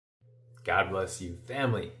God bless you,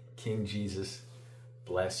 family. King Jesus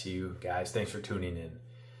bless you, guys. Thanks for tuning in.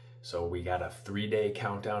 So we got a 3-day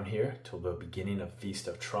countdown here till the beginning of Feast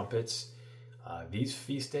of Trumpets. These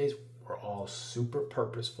feast days were all super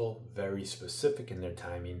purposeful, very specific in their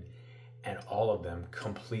timing, and all of them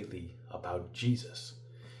completely about Jesus.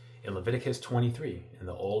 In Leviticus 23, in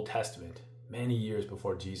the Old Testament, many years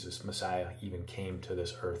before Jesus, Messiah, even came to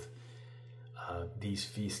this earth, these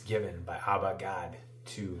feasts given by Abba God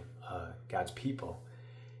to God's people,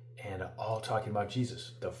 and all talking about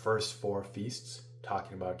Jesus. The first 4 feasts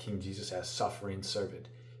talking about King Jesus as suffering servant.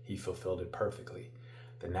 He fulfilled it perfectly.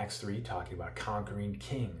 The next 3 talking about conquering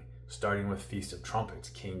king, starting with Feast of Trumpets.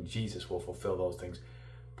 King Jesus will fulfill those things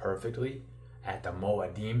perfectly at the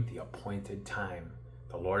Moedim, the appointed time.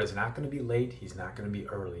 The Lord is not going to be late. He's not going to be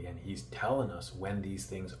early, and he's telling us when these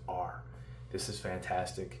things are. This is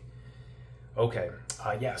fantastic. Okay,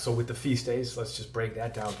 so with the feast days, let's just break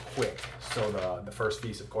that down quick. So the first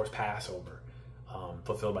feast, of course, Passover,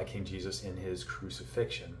 fulfilled by King Jesus in his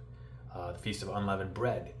crucifixion. The Feast of Unleavened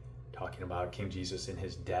Bread, talking about King Jesus in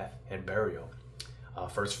his death and burial.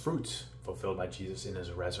 First Fruits, fulfilled by Jesus in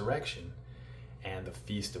his resurrection. And the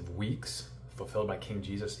Feast of Weeks, fulfilled by King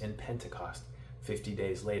Jesus in Pentecost. 50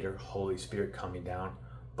 days later, Holy Spirit coming down.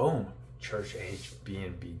 Boom, church age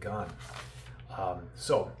being begun. And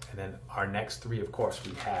then our next 3, of course,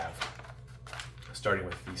 we have, starting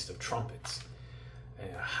with Feast of Trumpets.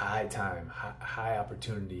 And high time, high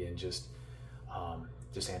opportunity, and just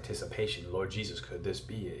anticipation. Lord Jesus, could this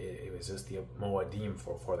be? Is this the Moedim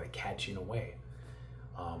for the catching away?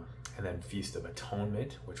 And then Feast of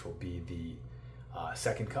Atonement, which will be the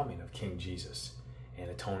second coming of King Jesus, and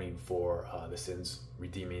atoning for the sins,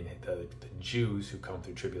 redeeming the Jews who come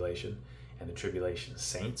through tribulation and the tribulation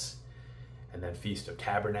saints. And then Feast of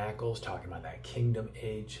Tabernacles, talking about that kingdom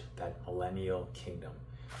age, that millennial kingdom.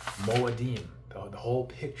 Moedim, the whole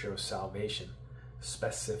picture of salvation.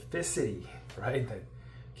 Specificity, right? That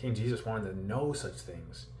King Jesus wanted to know such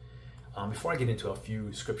things. Before I get into a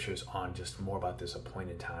few scriptures on just more about this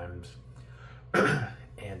appointed times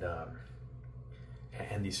and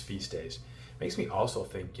these feast days, makes me also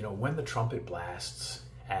think, when the trumpet blasts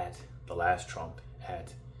at the last trump,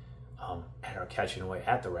 at our catching away,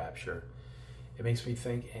 at the rapture, it makes me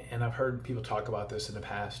think, and I've heard people talk about this in the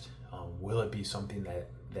past, will it be something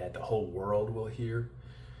that the whole world will hear?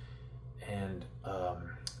 And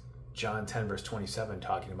John 10 verse 27,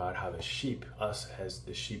 talking about how the sheep, us as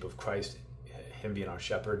the sheep of Christ, him being our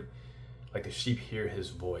shepherd, like the sheep hear his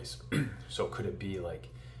voice. So could it be like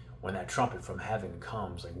when that trumpet from heaven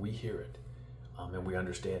comes, like we hear it and we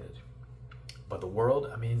understand it? But the world,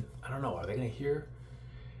 I don't know, are they going to hear?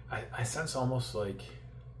 I sense almost like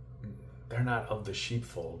they're not of the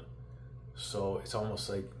sheepfold. So it's almost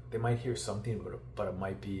like they might hear something, but it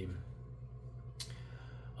might be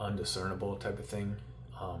undiscernible type of thing.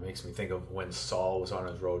 Makes me think of when Saul was on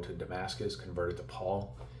his road to Damascus, converted to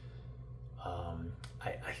Paul.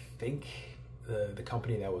 I think the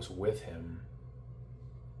company that was with him,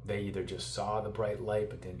 they either just saw the bright light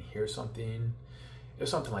but didn't hear something. It was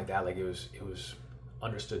something like that. Like it was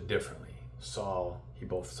understood differently. Saul, he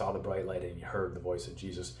both saw the bright light and he heard the voice of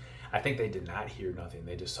Jesus. I think they did not hear nothing.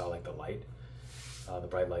 They just saw like the light, the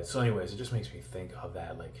bright light. So anyways, it just makes me think of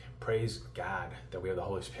that. Like, praise God that we have the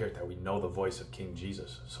Holy Spirit, that we know the voice of King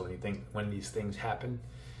Jesus. So when these things happen,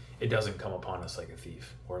 it doesn't come upon us like a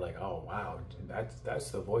thief. We're like, oh wow, that's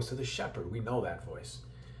the voice of the shepherd. We know that voice.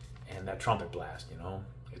 And that trumpet blast,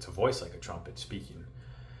 it's a voice like a trumpet speaking.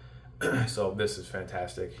 So this is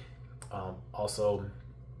fantastic. Also,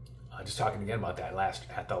 just talking again about that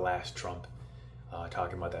at the last trump,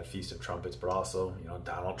 talking about that Feast of Trumpets, but also,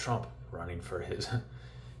 Donald Trump running for his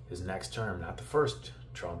next term, not the first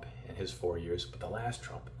Trump in his 4 years, but the last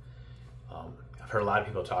Trump. I've heard a lot of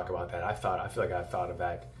people talk about that. I feel like I thought of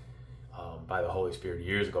that by the Holy Spirit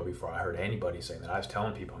years ago before I heard anybody saying that. I was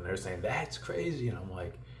telling people, and they're saying, that's crazy. And I'm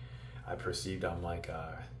like,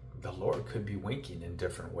 the Lord could be winking in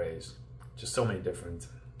different ways. Just so many different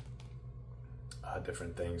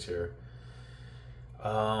things here.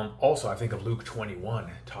 Also, I think of Luke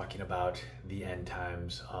 21, talking about the end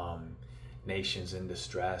times, nations in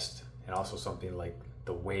distress, and also something like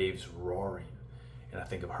the waves roaring. And I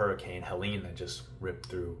think of Hurricane Helene that just ripped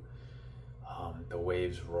through, the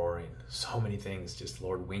waves roaring. So many things, just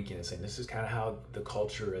Lord winking and saying, this is kind of how the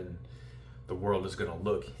culture and the world is going to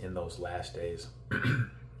look in those last days.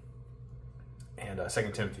 And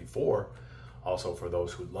 2 Timothy 4, also for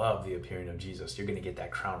those who love the appearing of Jesus, you're going to get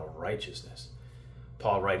that crown of righteousness.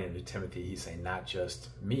 Paul writing to Timothy, he's saying not just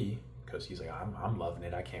me, because he's like, I'm loving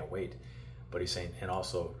it, I can't wait, But he's saying, and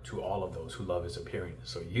also to all of those who love his appearing.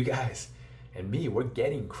 So you guys and me, we're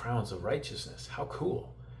getting crowns of righteousness. How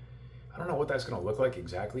cool. I don't know what that's going to look like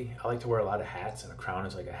exactly. I like to wear a lot of hats, and a crown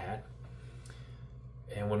is like a hat.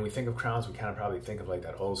 And when we think of crowns, we kind of probably think of like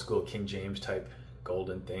that old school King James type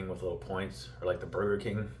golden thing with little points, or like the Burger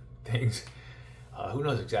King things. Who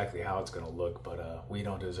knows exactly how it's going to look, but we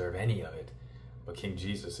don't deserve any of it. But King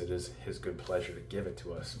Jesus, it is his good pleasure to give it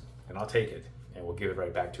to us. And I'll take it, and we'll give it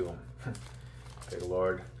right back to him. Dear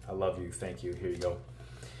Lord, I love you. Thank you. Here you go.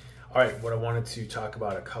 All right, what I wanted to talk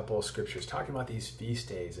about, a couple of scriptures, talking about these feast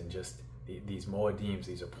days and just these moedims,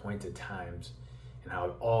 these appointed times, and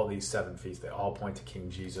how all these 7 feasts, they all point to King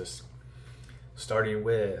Jesus. Starting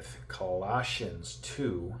with Colossians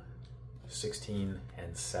 2, 16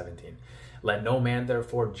 and 17. Let no man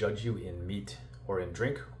therefore judge you in meat or in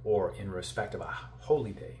drink or in respect of a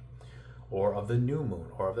holy day or of the new moon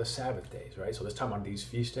or of the Sabbath days, right? So this time on these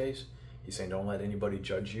feast days, he's saying don't let anybody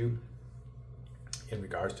judge you in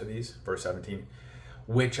regards to these. Verse 17,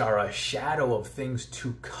 which are a shadow of things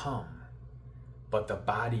to come, but the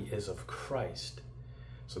body is of Christ.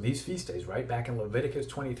 So these feast days, right back in Leviticus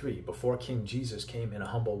 23, before King Jesus came in a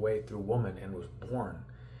humble way through woman and was born,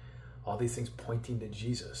 all these things pointing to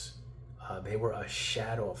Jesus. They were a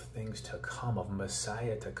shadow of things to come, of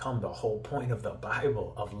Messiah to come. The whole point of the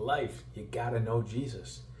Bible, of life, you gotta know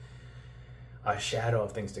Jesus. A shadow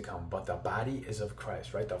of things to come, but the body is of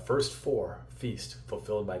Christ, right? The first 4 feasts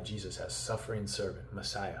fulfilled by Jesus as suffering servant,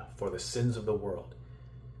 Messiah, for the sins of the world.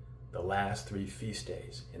 The last 3 feast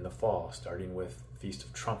days in the fall, starting with Feast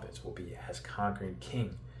of Trumpets, will be as conquering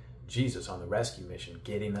King, Jesus on the rescue mission,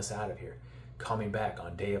 getting us out of here, coming back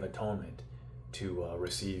on Day of Atonement to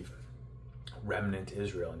receive remnant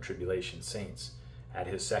Israel and tribulation saints at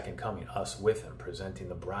his second coming, us with him, presenting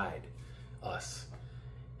the bride, us.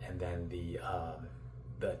 And then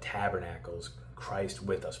the Tabernacles, Christ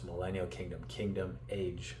with us, millennial kingdom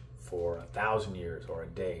age for 1,000 years or a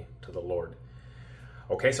day to the Lord.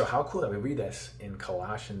 Okay, so how cool that we read this in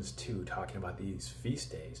Colossians 2, talking about these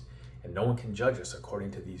feast days, and no one can judge us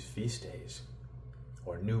according to these feast days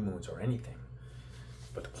or new moons or anything.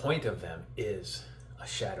 But the point of them is a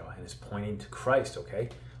shadow, and it's pointing to Christ, okay?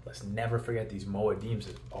 Let's never forget these moedims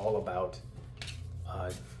is all about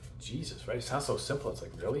Jesus, right? It sounds so simple. It's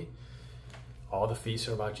like, really? All the feasts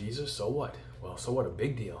are about Jesus? So what? Well, so what? A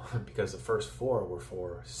big deal, because the first 4 were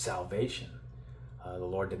for salvation. The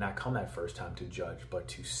Lord did not come that first time to judge, but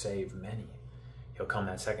to save many. He'll come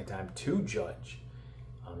that second time to judge.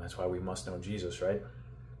 That's why we must know Jesus, right?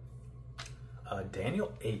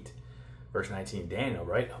 Daniel 8, verse 19. Daniel,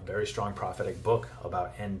 right? A very strong prophetic book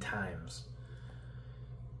about end times.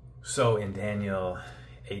 So in Daniel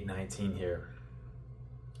 8:19 here,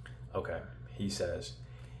 okay, he says,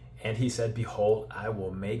 and he said, behold, I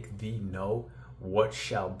will make thee know what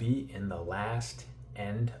shall be in the last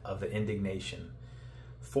end of the indignation.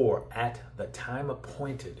 For at the time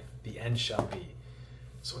appointed, the end shall be.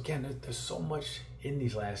 So again, there's so much in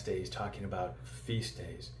these last days talking about feast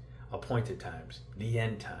days, appointed times, the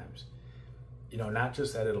end times. You know, not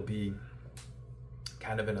just that it'll be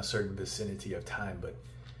kind of in a certain vicinity of time, but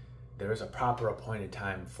there is a proper appointed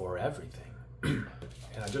time for everything. And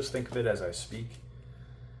I just think of it as I speak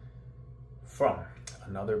from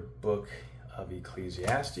another book of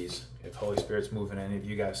Ecclesiastes. If Holy Spirit's moving any of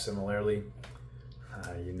you guys similarly,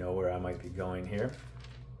 you know where I might be going here.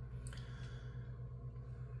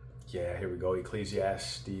 Yeah, here we go.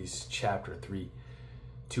 Ecclesiastes chapter 3.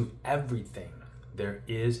 To everything there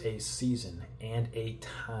is a season and a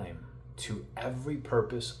time, to every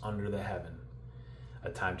purpose under the heaven. A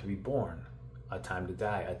time to be born, a time to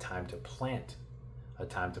die, a time to plant, a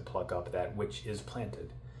time to pluck up that which is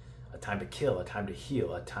planted, a time to kill, a time to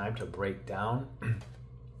heal, a time to break down,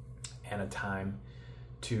 and a time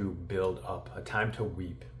to build up, a time to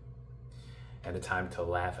weep, and a time to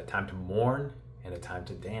laugh, a time to mourn, and a time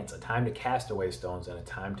to dance, a time to cast away stones, and a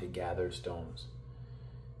time to gather stones,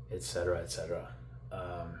 etc., etc.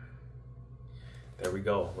 There we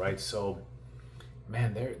go, right? So,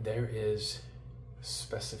 man, there is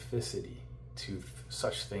specificity to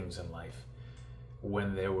such things in life.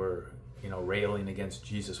 When they were, railing against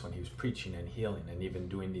Jesus when he was preaching and healing and even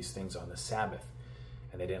doing these things on the Sabbath,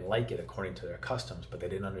 and they didn't like it according to their customs, but they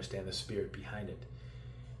didn't understand the spirit behind it.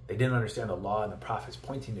 They didn't understand the law and the prophets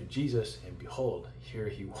pointing to Jesus, and behold, here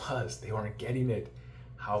he was. They weren't getting it.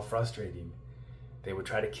 How frustrating. They would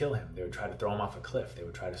try to kill him. They would try to throw him off a cliff. They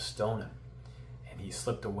would try to stone him. And he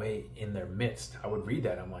slipped away in their midst. I would read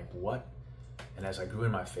that. I'm like, what? And as I grew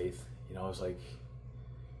in my faith, I was like,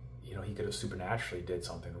 he could have supernaturally did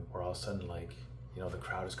something where all of a sudden, the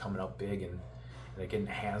crowd is coming up big, and they're getting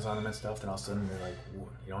hands on him and stuff. Then all of a sudden they're like,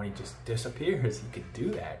 you know, and he just disappears. He could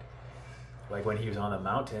do that. Like when he was on the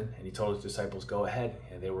mountain and he told his disciples, go ahead,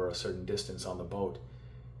 and they were a certain distance on the boat.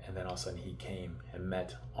 And then all of a sudden he came and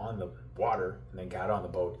met on the water and then got on the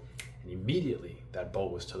boat. And immediately that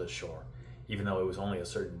boat was to the shore, even though it was only a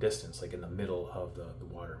certain distance, like in the middle of the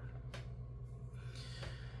water.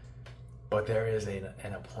 But there is an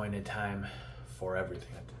appointed time for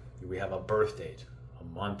everything. We have a birth date, a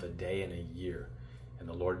month, a day, and a year. And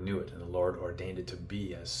the Lord knew it, and the Lord ordained it to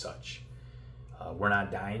be as such. We're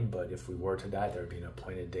not dying, but if we were to die, there would be an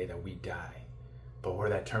appointed day that we die. But we're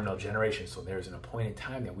that terminal generation, so there's an appointed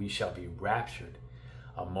time that we shall be raptured.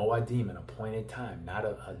 A Moadim, an appointed time, not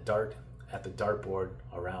a dart at the dartboard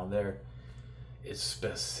around there. It's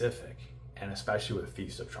specific, and especially with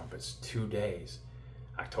Feast of Trumpets, 2 days,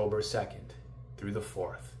 October 2nd through the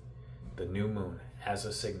 4th, the new moon as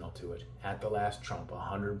a signal to it. At the last trump,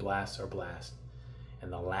 100 blasts are blast,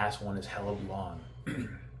 and the last one is held long.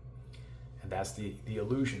 And that's the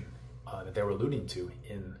illusion that they were alluding to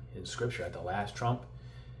in Scripture. At the last trump,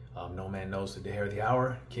 no man knows the day or the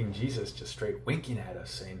hour. King Jesus just straight winking at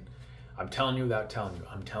us, saying, I'm telling you without telling you.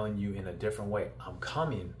 I'm telling you in a different way. I'm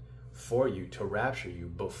coming for you to rapture you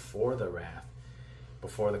before the wrath,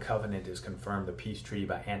 before the covenant is confirmed, the peace treaty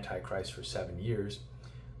by Antichrist for 7 years,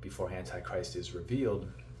 before Antichrist is revealed,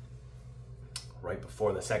 right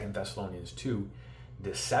before the 2 Thessalonians 2,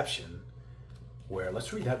 deception, where,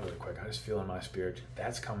 let's read that really quick. I just feel in my spirit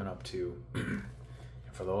that's coming up too. And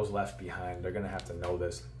for those left behind, they're going to have to know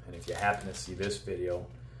this. And if you happen to see this video,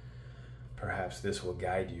 perhaps this will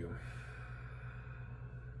guide you.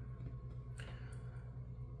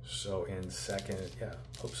 So in 1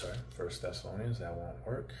 Thessalonians, that won't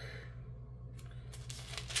work.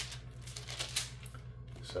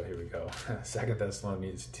 So here we go. 2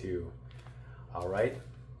 Thessalonians 2. All right.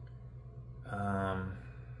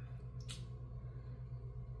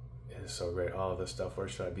 It's so great. All of this stuff. Where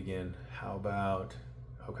should I begin? How about,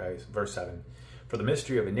 okay, verse 7. For the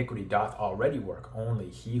mystery of iniquity doth already work. Only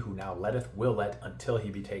he who now letteth will let until he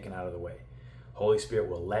be taken out of the way. Holy Spirit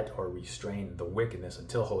will let or restrain the wickedness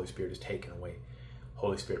until Holy Spirit is taken away.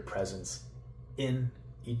 Holy Spirit presence in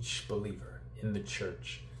each believer, in the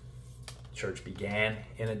church. Church began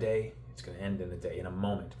in a day. It's going to end in a day, in a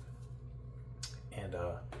moment. And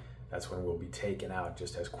that's when we'll be taken out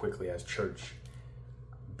just as quickly as church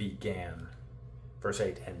began. Verse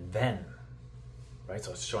 8, and then, right?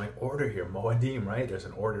 So it's showing order here. Moadim, right? There's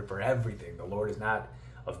an order for everything. The Lord is not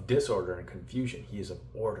of disorder and confusion. He is of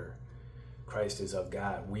order. Christ is of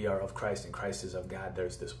God. We are of Christ, and Christ is of God.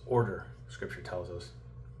 There's this order, Scripture tells us.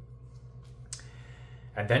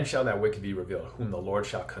 And then shall that wicked be revealed, whom the Lord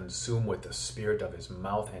shall consume with the spirit of his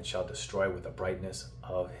mouth, and shall destroy with the brightness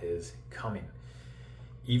of his coming.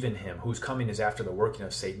 Even him, whose coming is after the working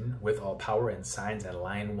of Satan, with all power and signs and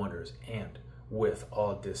lying wonders, and with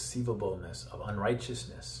all deceivableness of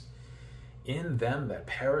unrighteousness, in them that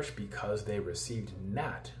perish, because they received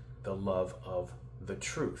not the love of the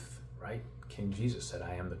truth. Right? King Jesus said,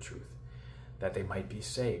 I am the truth, that they might be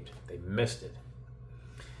saved. They missed it.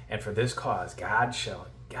 And for this cause, God shall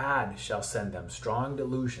send them strong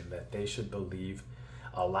delusion, that they should believe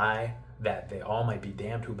a lie, that they all might be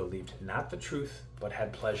damned who believed not the truth, but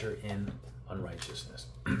had pleasure in unrighteousness.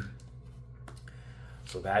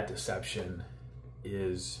 So that deception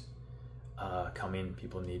is coming.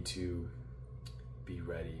 People need to be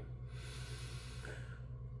ready.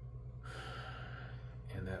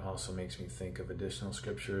 And that also makes me think of additional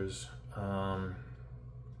scriptures.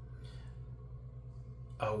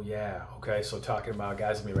 Oh yeah, okay. So talking about,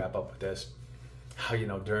 guys, let me wrap up with this. How, you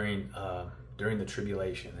know, during the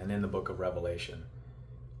tribulation and in the book of Revelation,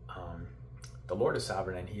 the Lord is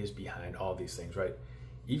sovereign and he is behind all these things, right?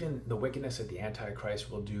 Even the wickedness that the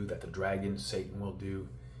Antichrist will do, that the dragon, Satan, will do,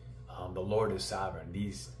 the Lord is sovereign.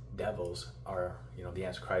 These devils are, you know, the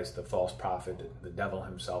Antichrist, the false prophet, the devil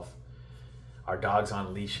himself, are dogs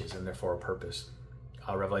on leashes, and they're for a purpose.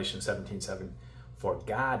 Revelation 17:7, for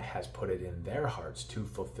God has put it in their hearts to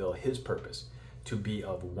fulfill his purpose, to be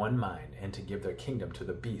of one mind, and to give their kingdom to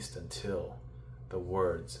the beast until the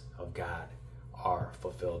words of God are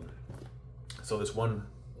fulfilled. So this one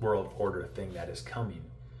world order thing that is coming,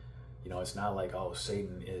 you know, it's not like, oh,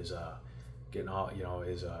 Satan is getting all, you know,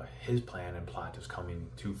 his plan and plot is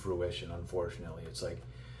coming to fruition, unfortunately. It's like,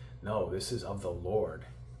 no, this is of the Lord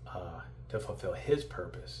to fulfill his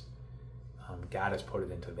purpose. God has put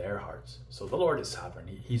it into their hearts. So the Lord is sovereign.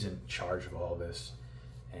 He's in charge of all this.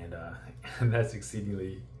 And that's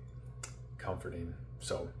exceedingly comforting.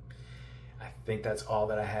 So I think that's all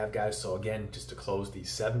that I have, guys. So again, just to close, these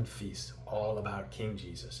 7 feasts, all about King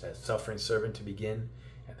Jesus as suffering servant to begin,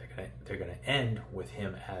 and they're gonna end with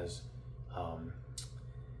him as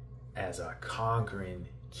a conquering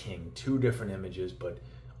king. 2 different images, but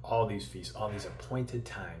all these feasts, all these appointed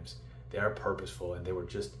times, they are purposeful, and they were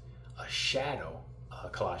just a shadow,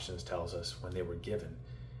 Colossians tells us, when they were given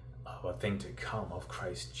of a thing to come of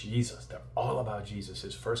Christ Jesus. They're all about Jesus,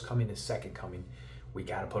 his first coming, his second coming. We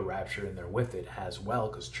got to put rapture in there with it as well,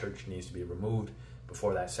 because church needs to be removed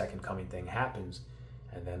before that second coming thing happens,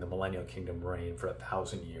 and then the millennial kingdom reign for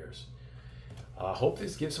 1,000 years. I hope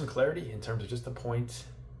this gives some clarity in terms of just the point,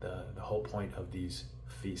 the whole point of these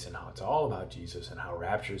feasts, and how it's all about Jesus, and how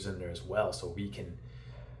rapture is in there as well, so we can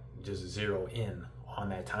just zero in on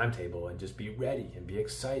that timetable and just be ready and be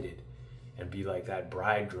excited and be like that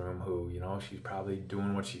bridegroom who, you know, she's probably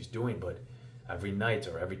doing what she's doing, but every night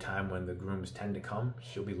or every time when the grooms tend to come,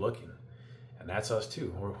 she'll be looking. And that's us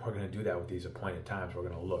too. We're going to do that with these appointed times. We're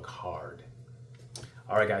going to look hard.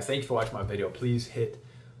 All right, guys, thanks for watching my video. Please hit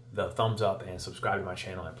the thumbs up and subscribe to my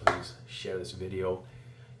channel, and please share this video.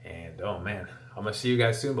 And oh man, I'm going to see you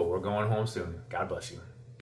guys soon, but we're going home soon. God bless you.